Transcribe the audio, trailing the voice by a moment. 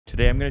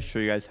Today I'm going to show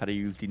you guys how to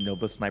use the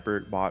Nova Sniper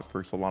bot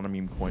for Solana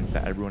meme coins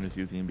that everyone is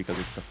using because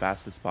it's the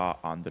fastest bot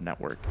on the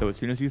network. So as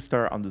soon as you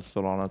start on the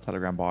Solana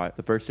Telegram bot,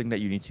 the first thing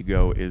that you need to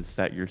go is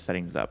set your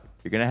settings up.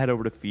 You're going to head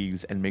over to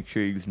fees and make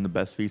sure you're using the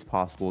best fees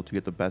possible to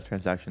get the best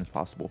transactions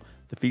possible.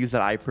 The fees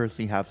that I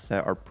personally have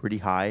set are pretty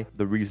high.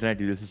 The reason I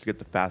do this is to get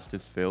the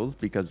fastest fills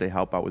because they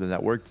help out with the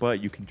network,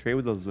 but you can trade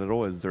with as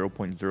little as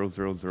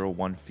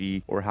 0.0001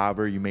 fee or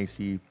however you may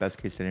see best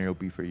case scenario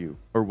be for you,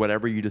 or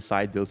whatever you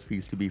decide those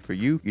fees to be for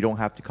you. You don't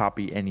have to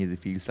copy any of the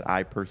fees that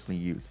I personally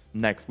use.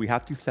 Next, we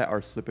have to set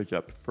our slippage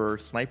up. For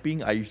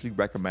sniping, I usually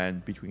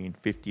recommend between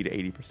 50 to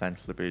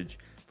 80% slippage.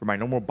 For my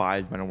normal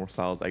buys, my normal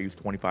sells, I use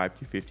 25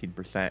 to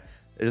 15%.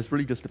 This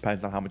really just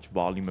depends on how much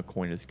volume a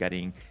coin is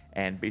getting.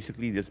 And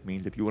basically this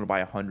means if you want to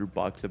buy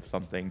 $100 of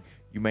something,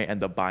 you may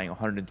end up buying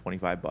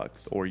 $125,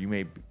 or you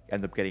may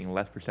end up getting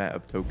less percent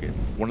of tokens.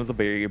 One of the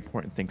very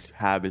important things to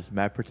have is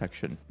MEV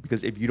protection,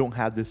 because if you don't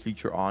have this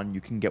feature on, you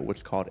can get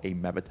what's called a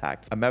MEV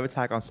attack. A MEV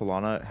attack on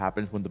Solana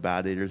happens when the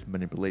validators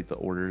manipulate the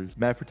orders.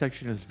 MEV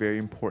protection is very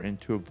important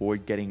to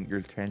avoid getting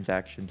your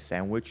transaction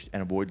sandwiched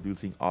and avoid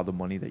losing all the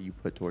money that you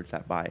put towards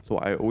that buy. So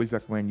I always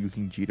recommend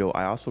using Jito.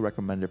 I also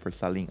recommend it for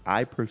selling.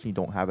 I personally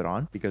don't have it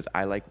on because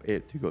I like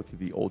it to go to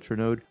the ultra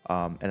node,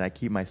 and I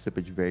keep my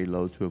slippage very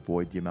low to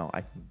avoid the amount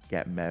I can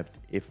get MEV'd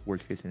if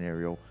worst case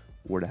scenario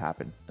were to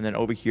happen. And then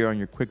over here on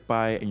your quick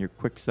buy and your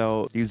quick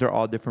sell, these are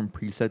all different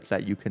presets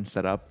that you can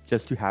set up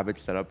just to have it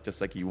set up just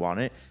like you want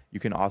it.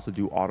 You can also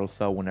do auto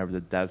sell whenever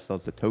the dev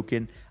sells the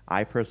token.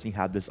 I personally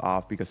have this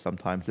off because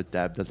sometimes the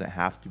dev doesn't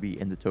have to be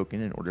in the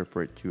token in order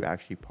for it to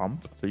actually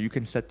pump. So you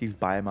can set these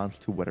buy amounts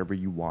to whatever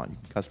you want. You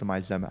can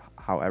customize them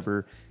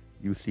however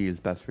you see is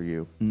best for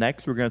you.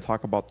 Next, we're going to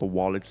talk about the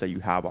wallets that you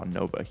have on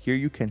Nova. Here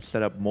you can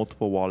set up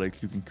multiple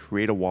wallets. You can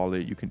create a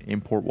wallet, you can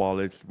import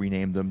wallets,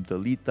 rename them,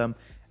 delete them,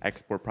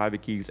 export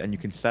private keys, and you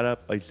can set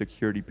up a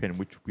security pin,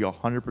 which we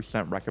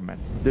 100% recommend.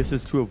 This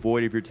is to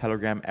avoid if your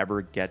Telegram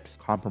ever gets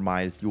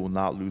compromised, you will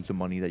not lose the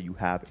money that you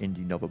have in the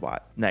Nova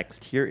bot.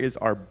 Next, here is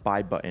our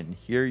buy button.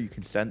 Here you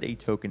can send a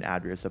token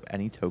address of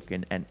any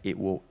token and it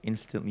will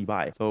instantly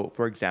buy. So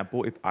for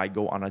example, if I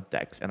go on a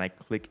DEX and I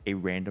click a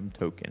random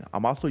token,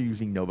 I'm also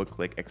using Nova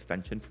Click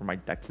extension for my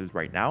DEXs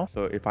right now.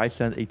 So if I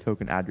send a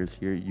token address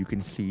here, you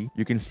can see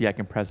I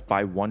can press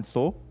buy one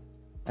SOL,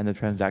 and the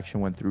transaction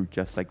went through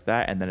just like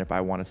that. And then if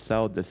I want to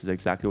sell, this is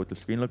exactly what the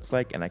screen looks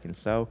like, and I can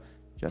sell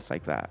just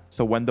like that.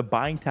 So when the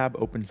buying tab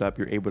opens up,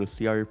 you're able to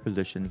see all your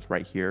positions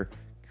right here.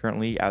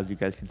 Currently, as you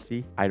guys can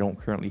see, I don't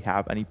currently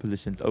have any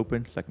positions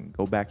open, so I can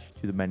go back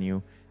to the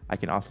menu. I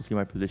can also see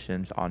my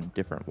positions on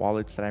different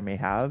wallets that I may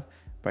have.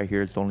 Right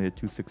here, it's only the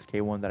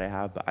 26K one that I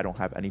have, but I don't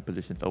have any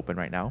positions open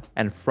right now.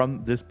 And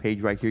from this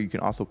page right here, you can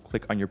also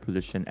click on your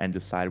position and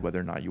decide whether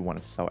or not you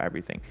want to sell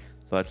everything.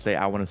 So let's say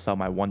I want to sell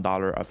my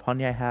 $1 of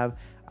honey I have.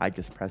 I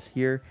just press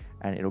here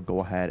and it'll go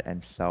ahead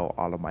and sell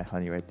all of my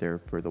honey right there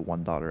for the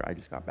 $1 I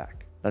just got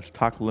back. Let's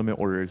talk limit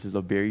orders. This is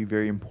a very,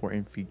 very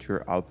important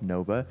feature of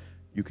Nova.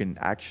 You can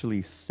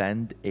actually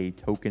send a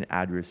token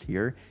address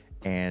here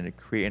and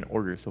create an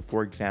order. So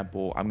for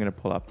example, I'm going to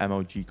pull up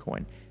MOG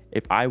coin.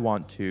 If I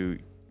want to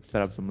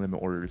set up some limit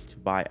orders to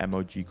buy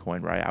MOG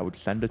coin, right, I would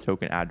send a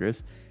token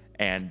address,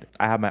 and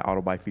I have my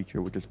auto buy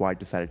feature, which is why I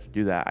decided to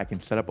do that. I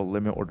can set up a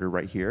limit order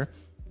right here.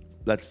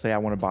 Let's say I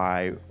want to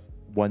buy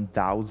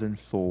 1,000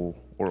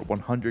 SOL or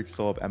 100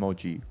 SOL of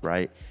MOG,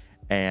 right?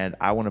 And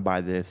I want to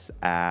buy this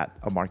at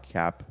a market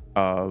cap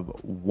of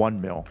 1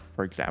 mil,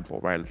 for example,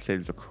 right? Let's say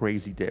there's a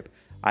crazy dip.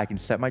 I can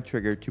set my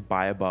trigger to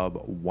buy above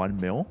 1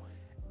 mil,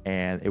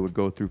 and it would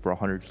go through for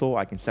 100 SOL.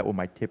 I can set what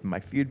my tip and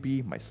my fee would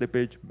be, my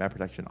slippage, MEV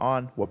protection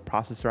on, what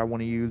processor I want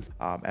to use,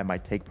 and my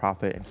take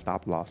profit and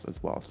stop loss as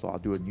well. So I'll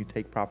do a new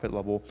take profit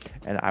level,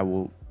 and I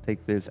will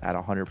take this at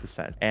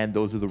 100%. And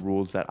those are the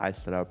rules that I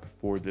set up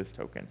for this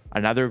token.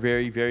 Another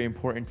very, very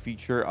important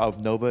feature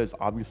of Nova is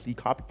obviously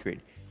copy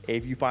trade.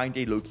 If you find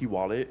a low-key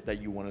wallet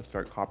that you want to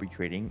start copy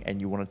trading and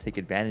you want to take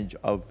advantage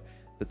of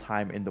the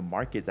time in the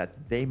market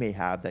that they may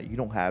have that you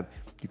don't have,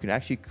 you can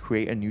actually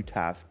create a new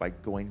task by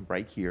going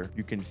right here.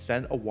 You can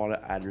send a wallet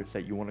address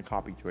that you want to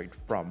copy trade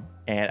from.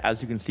 And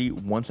as you can see,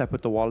 once I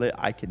put the wallet,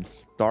 I can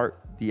start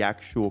the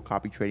actual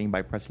copy trading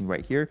by pressing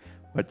right here.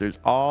 But there's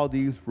all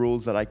these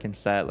rules that I can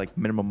set, like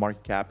minimum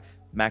market cap,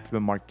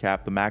 maximum market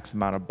cap, the max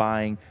amount of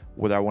buying,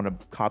 whether I want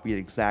to copy it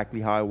exactly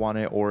how I want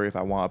it, or if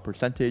I want a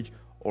percentage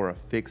or a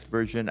fixed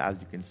version. As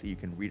you can see, you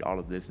can read all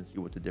of this and see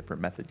what the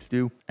different methods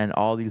do, and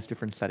all these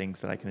different settings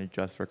that I can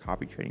adjust for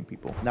copy trading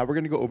people. Now we're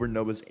going to go over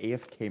Nova's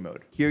AFK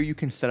mode. Here you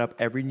can set up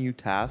every new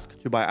task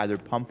to buy either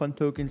pump fund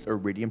tokens or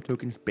radium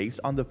tokens based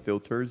on the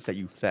filters that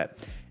you set.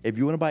 If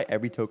you want to buy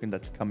every token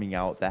that's coming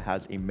out that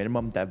has a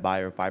minimum dev buy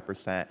of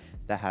 5%,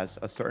 that has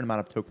a certain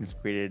amount of tokens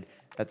created,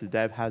 that the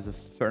dev has a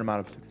certain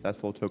amount of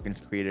successful tokens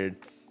created,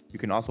 You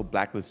can also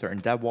blacklist certain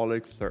dev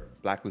wallets,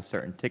 blacklist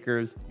certain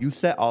tickers. You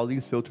set all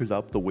these filters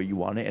up the way you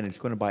want it, and it's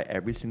going to buy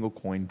every single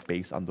coin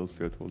based on those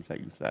filters that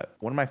you set.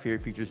 One of my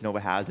favorite features Nova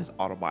has is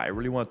auto buy. I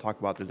really want to talk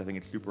about this. I think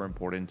it's super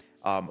important.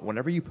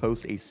 Whenever you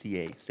post a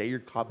CA, say you're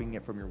copying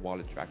it from your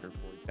wallet tracker,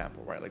 for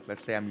example, right? Like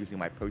let's say I'm using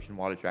my Potion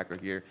wallet tracker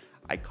here.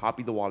 I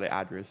copy the wallet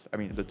address,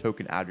 the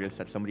token address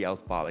that somebody else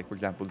bought. Like for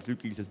example,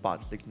 Zuki just bought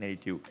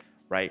 1682,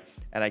 right?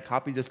 And I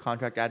copy this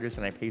contract address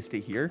and I paste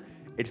it here.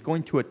 It's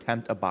going to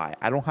attempt a buy.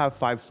 I don't have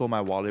 5 SOL in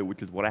my wallet,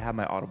 which is what I have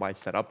my auto buy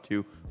set up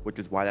to, which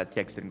is why that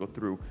text didn't go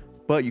through.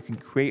 But you can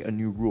create a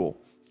new rule,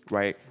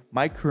 right?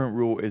 My current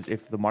rule is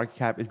if the market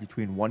cap is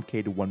between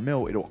 1K to 1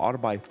 mil, it'll auto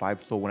buy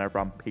 5 SOL whenever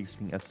I'm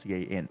pasting a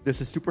CA in. This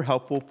is super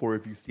helpful for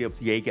if you see a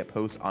CA get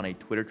posted on a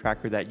Twitter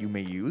tracker that you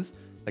may use.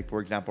 Like for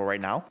example,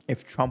 right now,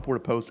 if Trump were to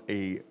post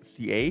a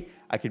CA,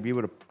 I could be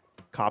able to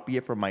copy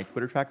it from my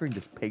Twitter tracker and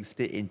just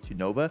paste it into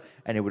Nova,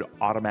 and it would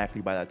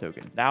automatically buy that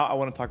token. Now I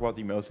want to talk about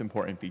the most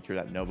important feature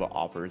that Nova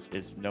offers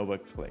is Nova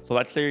Click. So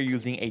let's say you're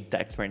using a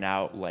DEX right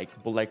now, like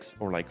Bullx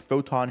or like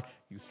Photon.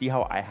 You see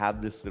how I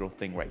have this little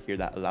thing right here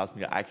that allows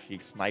me to actually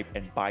snipe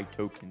and buy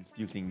tokens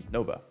using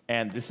Nova.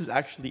 And this is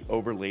actually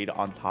overlaid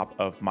on top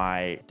of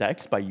my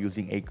DEX by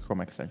using a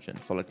Chrome extension.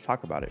 So let's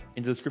talk about it.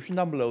 In the description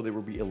down below, there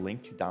will be a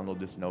link to download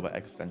this Nova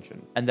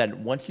extension. And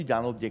then once you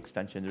download the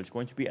extension, there's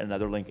going to be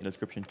another link in the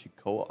description to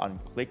go on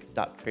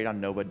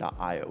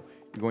click.tradeonnova.io.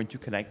 You're going to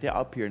connect it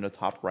up here in the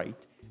top right,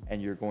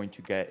 and you're going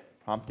to get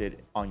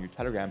prompted on your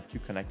Telegram to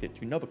connect it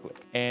to NovaClick.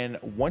 And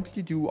once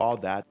you do all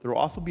that, there will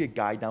also be a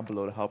guide down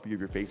below to help you if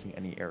you're facing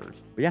any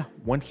errors. But yeah,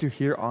 once you're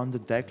here on the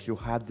DEX, you'll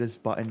have this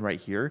button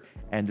right here,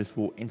 and this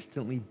will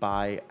instantly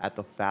buy at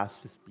the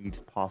fastest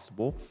speeds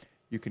possible.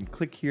 You can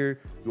click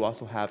here. You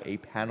also have a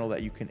panel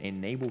that you can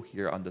enable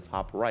here on the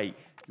top right.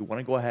 You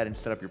want to go ahead and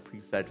set up your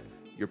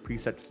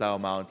preset style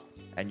amounts,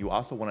 and you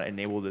also want to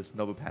enable this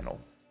Nova panel.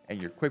 And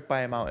your quick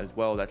buy amount as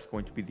well, that's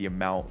going to be the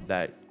amount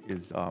that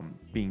is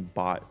being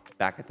bought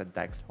back at the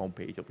DEX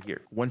homepage over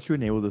here. Once you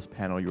enable this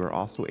panel, you are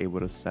also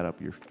able to set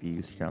up your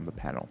fees here on the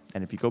panel.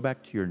 And if you go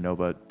back to your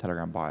Nova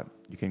Telegram bot,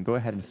 you can go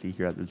ahead and see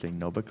here that there's a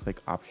Nova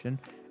Click option,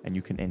 and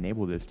you can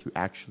enable this to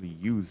actually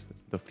use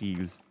the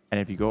fees. And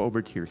if you go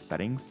over to your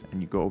settings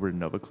and you go over to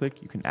Nova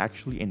Click, you can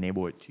actually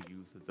enable it to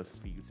use the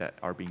fees that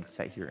are being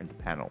set here in the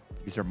panel.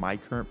 These are my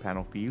current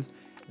panel fees,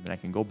 and then I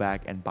can go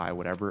back and buy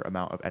whatever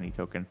amount of any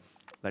token.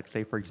 Let's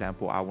say, for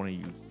example, I want to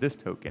use this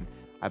token.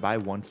 I buy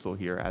 1 SOL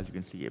here, as you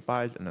can see it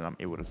buys, and then I'm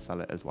able to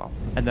sell it as well.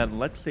 And then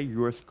let's say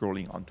you're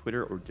scrolling on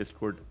Twitter or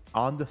Discord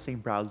on the same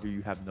browser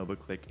you have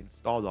NovaClick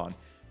installed on.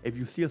 If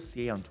you see a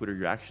CA on Twitter,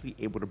 you're actually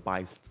able to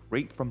buy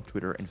straight from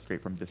Twitter and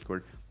straight from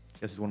Discord.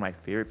 This is one of my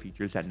favorite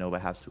features that Nova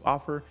has to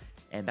offer,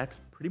 and that's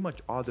pretty much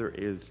all there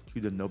is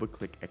to the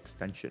NovaClick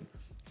extension.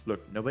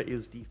 Look, Nova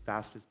is the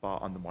fastest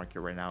bot on the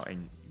market right now,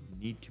 and you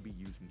need to be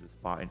using this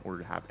bot in order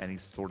to have any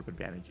sort of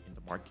advantage in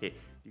the market.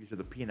 These are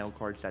the P&L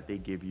cards that they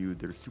give you.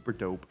 They're super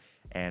dope.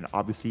 And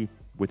obviously,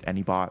 with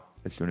any bot,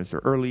 as soon as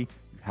they're early,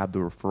 you have the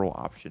referral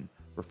option.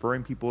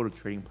 Referring people to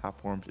trading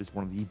platforms is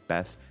one of the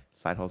best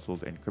side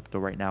hustles in crypto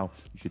right now.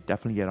 You should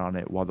definitely get on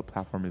it while the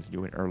platform is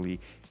new and early.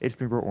 It's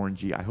been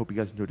Orangie. I hope you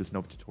guys enjoyed this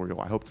Nova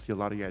tutorial. I hope to see a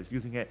lot of you guys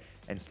using it,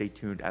 and stay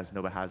tuned as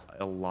Nova has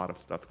a lot of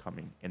stuff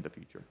coming in the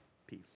future. Peace.